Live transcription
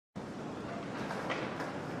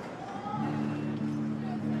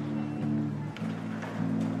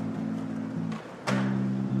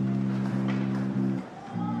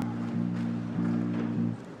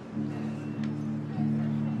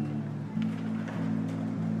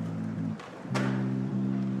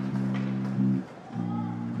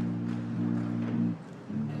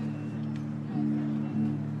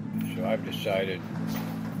I've decided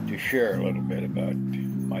to share a little bit about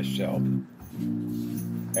myself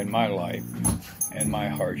and my life and my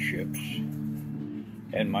hardships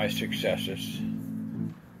and my successes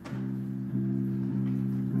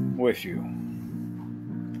with you.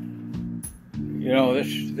 You know,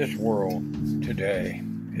 this world today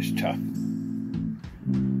is tough.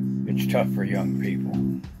 It's tough for young people.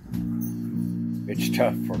 It's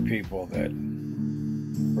tough for people that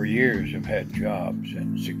for years have had jobs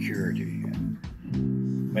and security and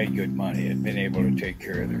made good money and been able to take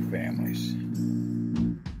care of their families.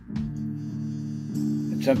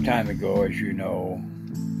 And some time ago, as you know,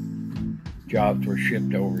 jobs were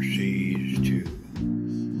shipped overseas to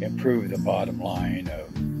improve the bottom line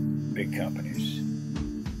of big companies.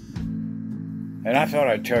 And I thought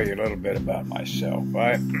I'd tell you a little bit about myself.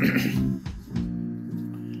 I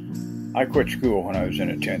quit school when I was in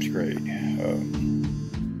the 10th grade.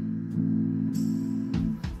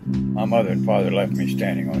 My mother and father left me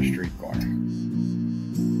standing on a street corner.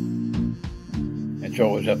 And so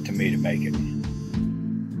it was up to me to make it.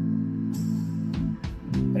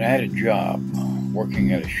 And I had a job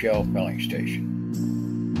working at a shell filling station.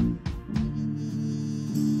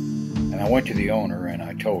 And I went to the owner and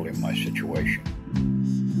I told him my situation.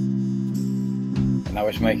 And I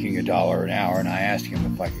was making $1 an hour, and I asked him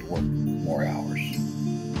if I could work more hours.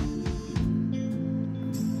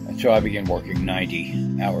 And so I began working 90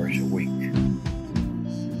 hours a week. And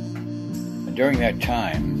during that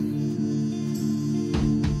time,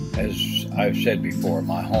 as I've said before,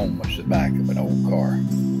 my home was the back of an old car.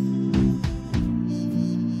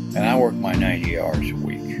 And I worked my 90 hours a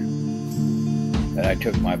week. And I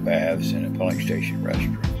took my baths in a filling station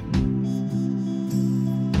restroom.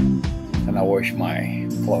 And I washed my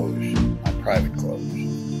clothes, my private clothes,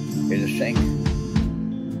 in the sink.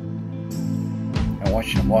 And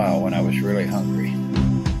once in a while, when I was really hungry,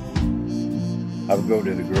 I would go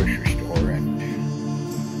to the grocery store and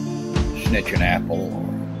snitch an apple or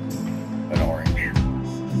an orange.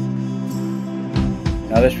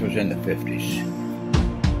 Now, this was in the 50s.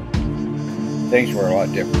 Things were a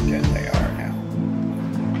lot different than they are now.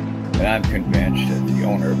 And I'm convinced that the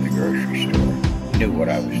owner of the grocery store knew what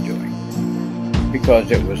I was doing,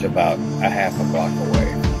 because it was about a half a block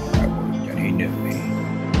away from where I worked, and he knew me.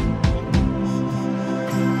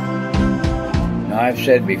 Now, I've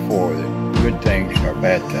said before that good things or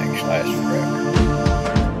bad things last forever.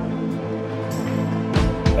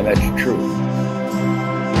 And that's true.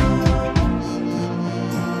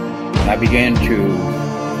 And I began to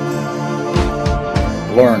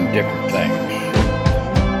learn different things.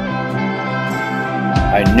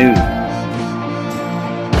 I knew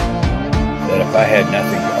that if I had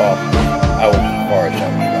nothing to offer, I was as far as I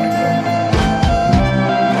was going to go.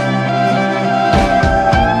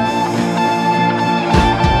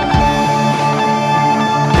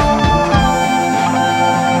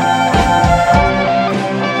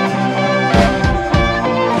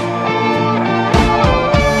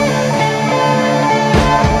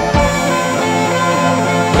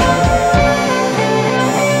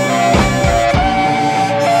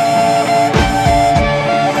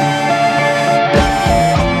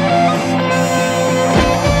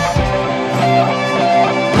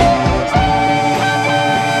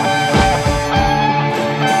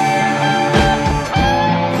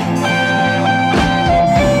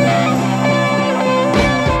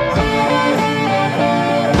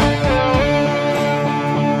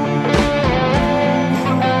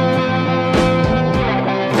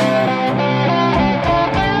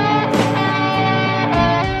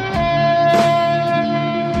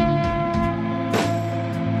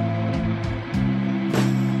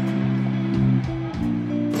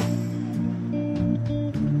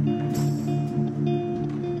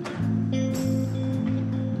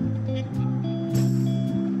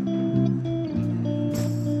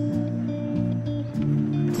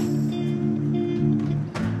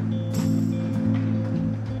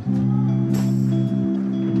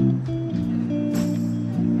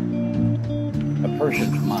 A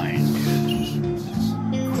person's mind is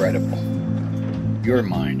incredible. Your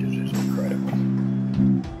mind is as incredible.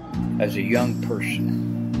 As a young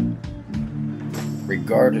person,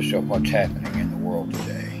 regardless of what's happening in the world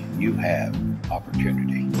today, you have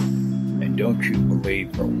opportunity. And don't you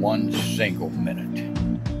believe for one single minute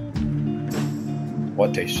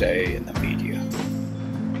what they say in the media.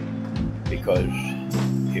 Because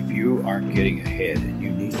if you aren't getting ahead and you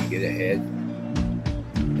need to get ahead,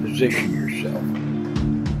 position yourself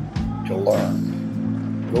to learn.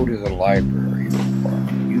 Go to the library.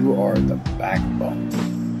 You are the backbone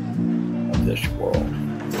of this world.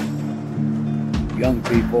 Young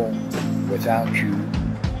people, without you,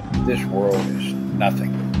 This world is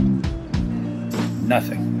nothing.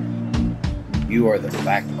 Nothing. You are the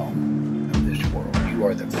backbone of this world. You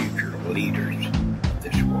are the future leaders of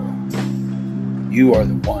this world. You are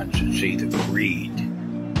the ones that see the greed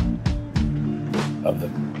of the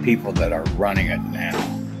people that are running it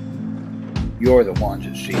now. You're the ones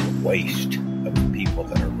that see the waste of the people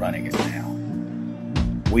that are running it now.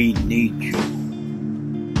 We need you.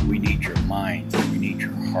 We need your minds. We need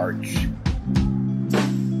your hearts.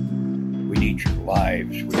 We need your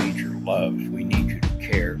lives. We need your loves. We need you to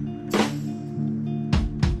care